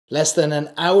Less than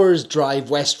an hour's drive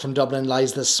west from Dublin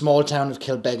lies the small town of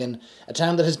Kilbeggan, a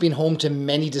town that has been home to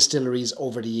many distilleries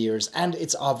over the years, and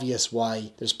it's obvious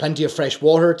why. There's plenty of fresh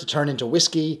water to turn into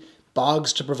whiskey,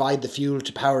 bogs to provide the fuel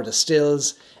to power the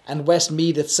stills, and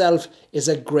Westmeath itself is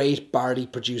a great barley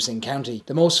producing county.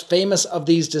 The most famous of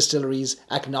these distilleries,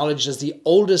 acknowledged as the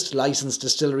oldest licensed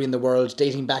distillery in the world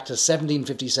dating back to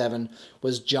 1757,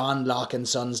 was John Locke and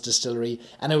Sons Distillery,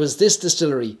 and it was this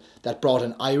distillery that brought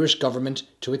an Irish government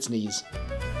to its knees.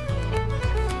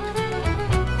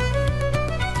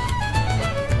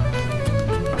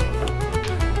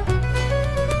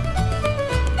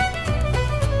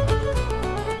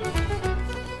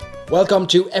 Welcome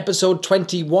to episode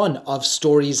 21 of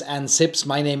Stories and Sips.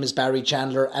 My name is Barry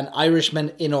Chandler, an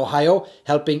Irishman in Ohio,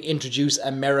 helping introduce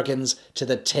Americans to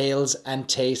the tales and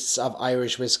tastes of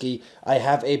Irish whiskey. I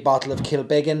have a bottle of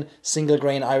Kilbeggan single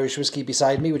grain Irish whiskey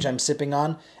beside me, which I'm sipping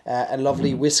on. A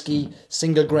lovely whiskey.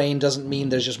 Single grain doesn't mean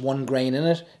there's just one grain in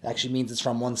it. It actually means it's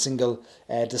from one single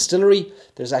distillery.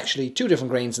 There's actually two different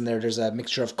grains in there. There's a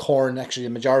mixture of corn. Actually,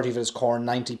 the majority of it is corn,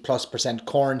 90+%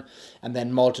 corn, and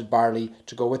then malted barley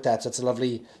to go with that. So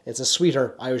it's a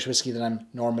sweeter Irish whiskey than I'm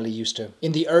normally used to.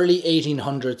 In the early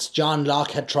 1800s, John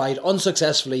Locke had tried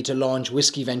unsuccessfully to launch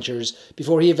whiskey ventures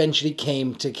before he eventually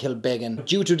came to Kilbeggan.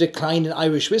 Due to decline in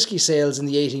Irish whiskey sales in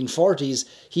the 1840s,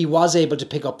 he was able to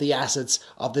pick up the assets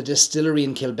of the distillery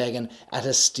in Kilbeggan at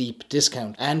a steep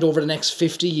discount. And over the next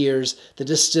 50 years, the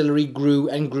distillery grew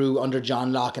and grew under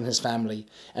John Locke and his family.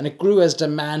 And it grew as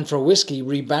demand for whiskey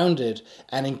rebounded,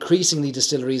 and increasingly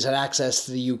distilleries had access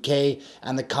to the UK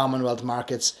and the Commonwealth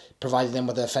markets, providing them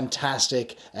with a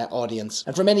fantastic audience.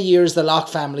 And for many years, the Locke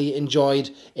family enjoyed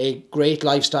a great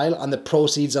lifestyle on the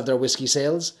proceeds of their whiskey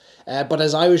sales. But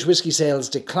as Irish whiskey sales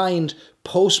declined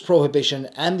post-Prohibition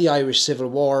and the Irish Civil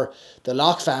War, the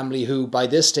Locke family, who by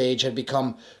this stage had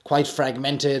become quite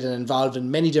fragmented and involved in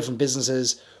many different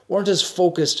businesses, weren't as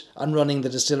focused on running the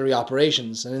distillery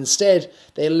operations, and instead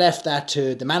they left that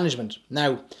to the management.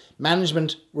 Now,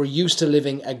 management were used to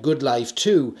living a good life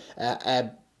too,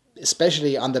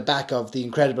 especially on the back of the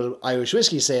incredible Irish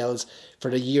whiskey sales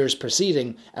for the years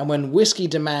preceding, and when whiskey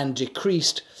demand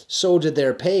decreased, so did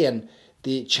their pay, and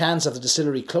the chance of the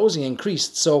distillery closing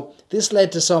increased. So this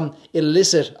led to some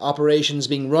illicit operations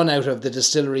being run out of the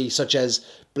distillery, such as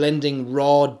blending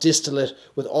raw distillate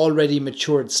with already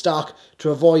matured stock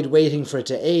to avoid waiting for it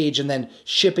to age, and then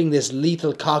shipping this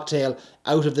lethal cocktail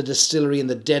out of the distillery in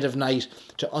the dead of night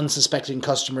to unsuspecting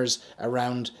customers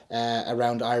around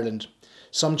Ireland.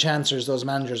 Some chancers those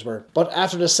managers were. But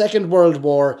after the Second World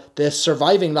War, the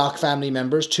surviving Locke family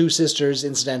members, two sisters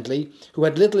incidentally, who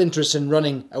had little interest in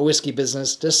running a whiskey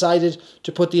business, decided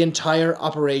to put the entire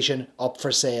operation up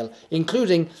for sale,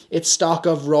 including its stock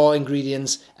of raw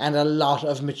ingredients and a lot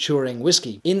of maturing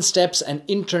whiskey. In steps an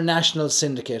international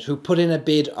syndicate who put in a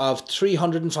bid of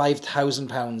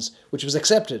 £305,000, which was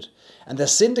accepted. And the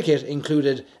syndicate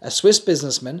included a Swiss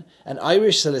businessman, an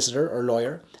Irish solicitor or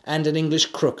lawyer, and an English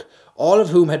crook, all of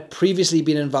whom had previously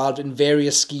been involved in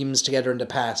various schemes together in the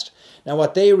past. Now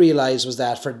what they realised was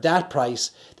that for that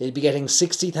price, they'd be getting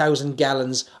 60,000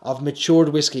 gallons of matured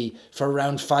whiskey for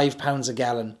around £5 a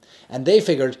gallon. And they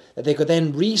figured that they could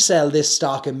then resell this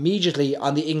stock immediately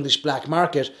on the English black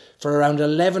market for around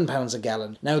 £11 a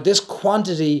gallon. Now this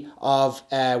quantity of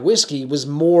whiskey was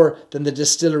more than the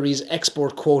distillery's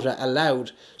export quota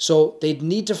allowed, so they'd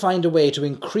need to find a way to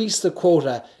increase the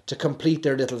quota to complete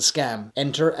their little scam.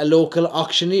 Enter a local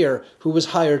auctioneer who was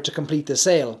hired to complete the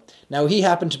sale. Now he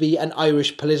happened to be an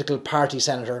Irish political party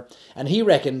senator, and he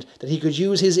reckoned that he could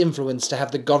use his influence to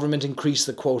have the government increase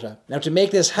the quota. Now to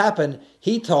make this happen,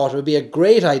 he thought it would be a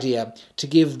great idea to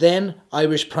give then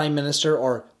Irish Prime Minister,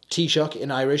 or Taoiseach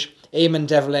in Irish, Eamon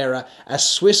de Valera, a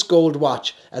Swiss gold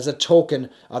watch as a token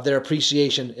of their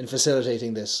appreciation in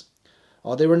facilitating this.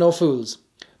 Oh, they were no fools.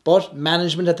 But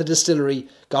management at the distillery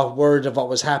got word of what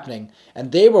was happening,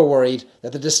 and they were worried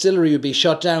that the distillery would be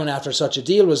shut down after such a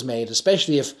deal was made,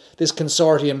 especially if this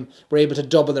consortium were able to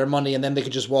double their money and then they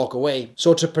could just walk away.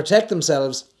 So to protect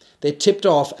themselves, they tipped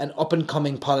off an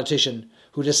up-and-coming politician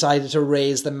who decided to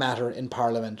raise the matter in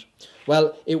Parliament.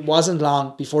 Well, it wasn't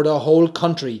long before the whole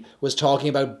country was talking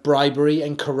about bribery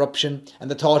and corruption and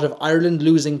the thought of Ireland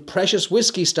losing precious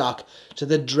whiskey stock to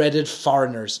the dreaded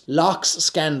foreigners. Locke's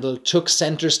scandal took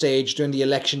centre stage during the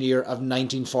election year of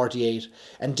 1948,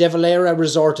 and De Valera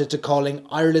resorted to calling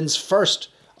Ireland's first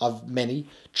of many,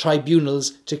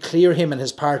 tribunals to clear him and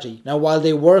his party. Now, while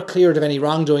they were cleared of any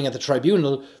wrongdoing at the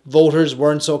tribunal, voters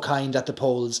weren't so kind at the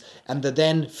polls, and the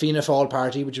then Fianna Fáil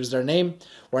party, which was their name,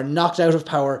 were knocked out of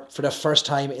power for the first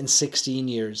time in 16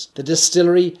 years. The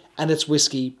distillery and its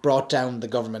whisky brought down the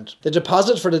government. The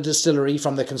deposit for the distillery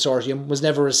from the consortium was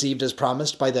never received as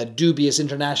promised by the dubious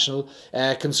international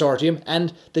consortium,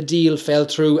 and the deal fell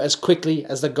through as quickly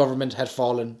as the government had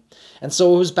fallen. And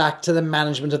so it was back to the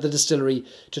management of the distillery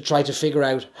to try to figure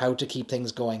out how to keep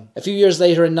things going. A few years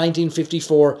later, in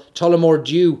 1954, Tullamore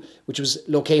Dew, which was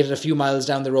located a few miles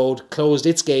down the road, closed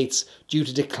its gates due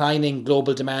to declining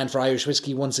global demand for Irish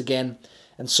whisky once again.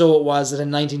 And so it was that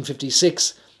in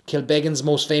 1956, Kilbeggan's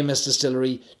most famous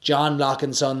distillery, John Locke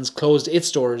 & Sons, closed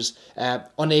its doors,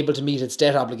 unable to meet its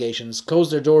debt obligations,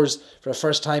 closed their doors for the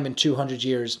first time in 200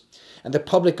 years. And the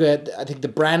public, I think the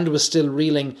brand was still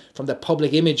reeling from the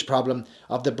public image problem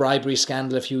of the bribery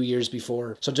scandal a few years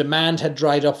before. So demand had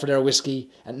dried up for their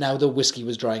whisky, and now the whisky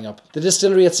was drying up. The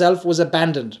distillery itself was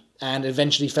abandoned and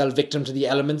eventually fell victim to the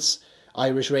elements,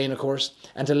 Irish rain of course,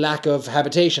 and to lack of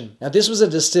habitation. Now this was a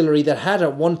distillery that had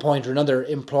at one point or another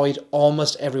employed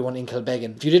almost everyone in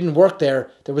Kilbeggan. If you didn't work there,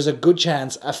 there was a good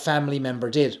chance a family member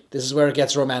did. This is where it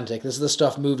gets romantic. This is the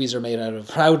stuff movies are made out of.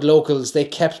 Proud locals, they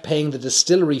kept paying the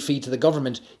distillery fee to the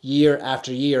government year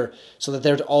after year so that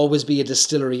there'd always be a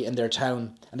distillery in their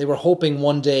town. And they were hoping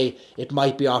one day it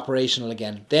might be operational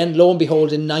again. Then, lo and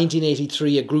behold, in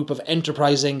 1983, a group of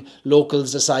enterprising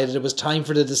locals decided it was time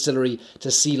for the distillery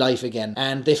to see life again.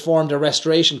 And they formed a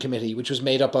restoration committee, which was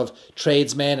made up of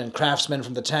tradesmen and craftsmen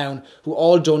from the town, who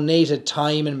all donated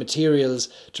time and materials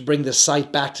to bring the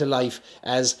site back to life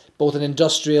as both an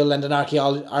industrial and an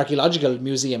archaeological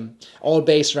museum, all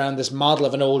based around this model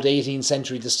of an old 18th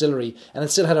century distillery. And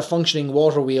it still had a functioning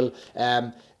water wheel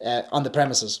on the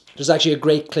premises. There's actually a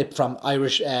great clip from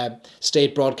Irish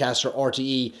state broadcaster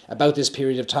RTE about this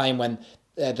period of time when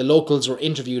the locals were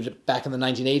interviewed back in the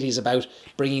 1980s about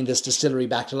bringing this distillery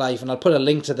back to life, and I'll put a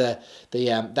link to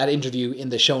that interview in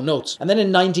the show notes. And then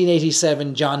in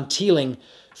 1987, John Teeling,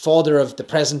 father of the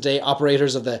present-day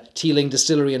operators of the Teeling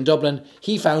Distillery in Dublin,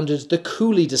 he founded the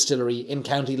Cooley Distillery in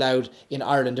County Louth in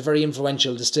Ireland, a very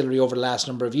influential distillery over the last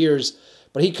number of years.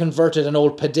 But he converted an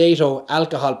old potato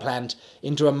alcohol plant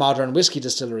into a modern whisky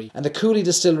distillery. And the Cooley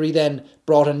Distillery then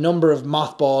brought a number of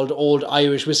mothballed old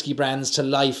Irish whisky brands to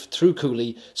life through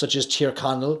Cooley, such as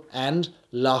Tyrconnell and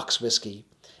Locke's Whisky.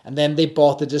 And then they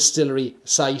bought the distillery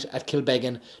site at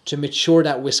Kilbeggan to mature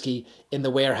that whisky in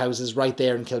the warehouses right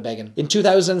there in Kilbeggan. In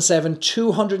 2007,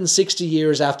 260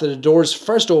 years after the doors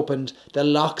first opened, the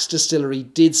Locke's Distillery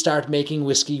did start making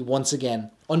whisky once again,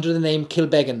 under the name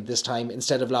Kilbeggan this time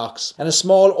instead of Locke's. And a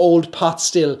small old pot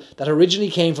still that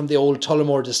originally came from the old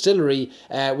Tullamore Distillery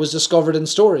was discovered in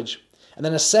storage. And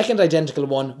then a second identical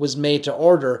one was made to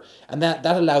order, and that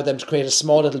allowed them to create a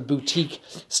small little boutique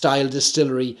style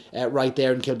distillery right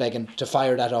there in Kilbeggan to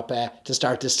fire that up to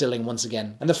start distilling once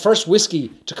again. And the first whisky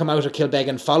to come out of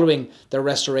Kilbeggan following their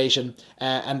restoration,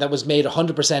 and that was made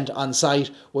 100% on site,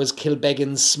 was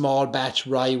Kilbeggan's small batch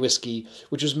rye whisky,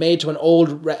 which was made to an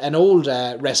old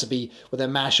recipe with a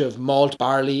mash of malt,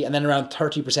 barley, and then around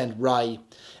 30% rye.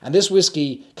 And this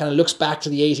whisky kind of looks back to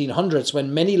the 1800s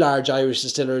when many large Irish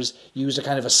distillers used a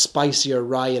kind of a spicier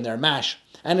rye in their mash.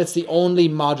 And it's the only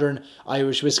modern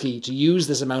Irish whisky to use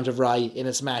this amount of rye in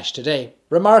its mash today.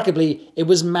 Remarkably, it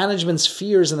was management's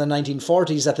fears in the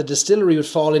 1940s that the distillery would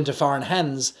fall into foreign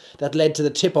hands that led to the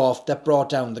tip-off that brought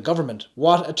down the government.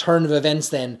 What a turn of events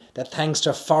then, that thanks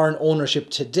to foreign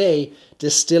ownership today,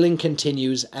 distilling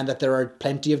continues and that there are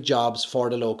plenty of jobs for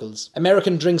the locals.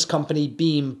 American drinks company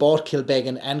Beam bought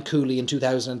Kilbeggan and Cooley in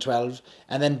 2012,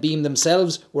 and then Beam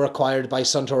themselves were acquired by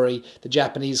Suntory, the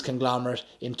Japanese conglomerate,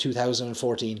 in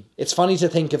 2014. It's funny to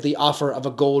think of the offer of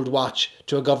a gold watch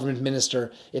to a government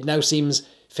minister. It now seems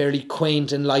fairly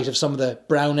quaint in light of some of the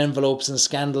brown envelopes and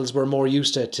scandals we're more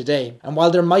used to today. And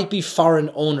while there might be foreign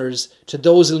owners, to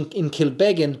those in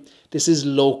Kilbeggan, this is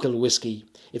local whisky.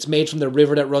 It's made from the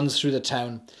river that runs through the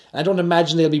town. And I don't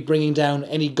imagine they'll be bringing down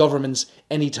any governments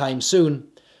anytime soon.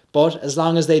 But as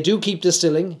long as they do keep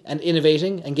distilling and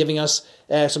innovating and giving us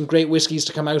some great whiskies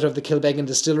to come out of the Kilbeggan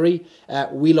distillery,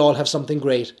 we'll all have something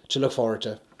great to look forward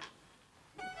to.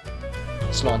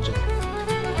 Sláinte.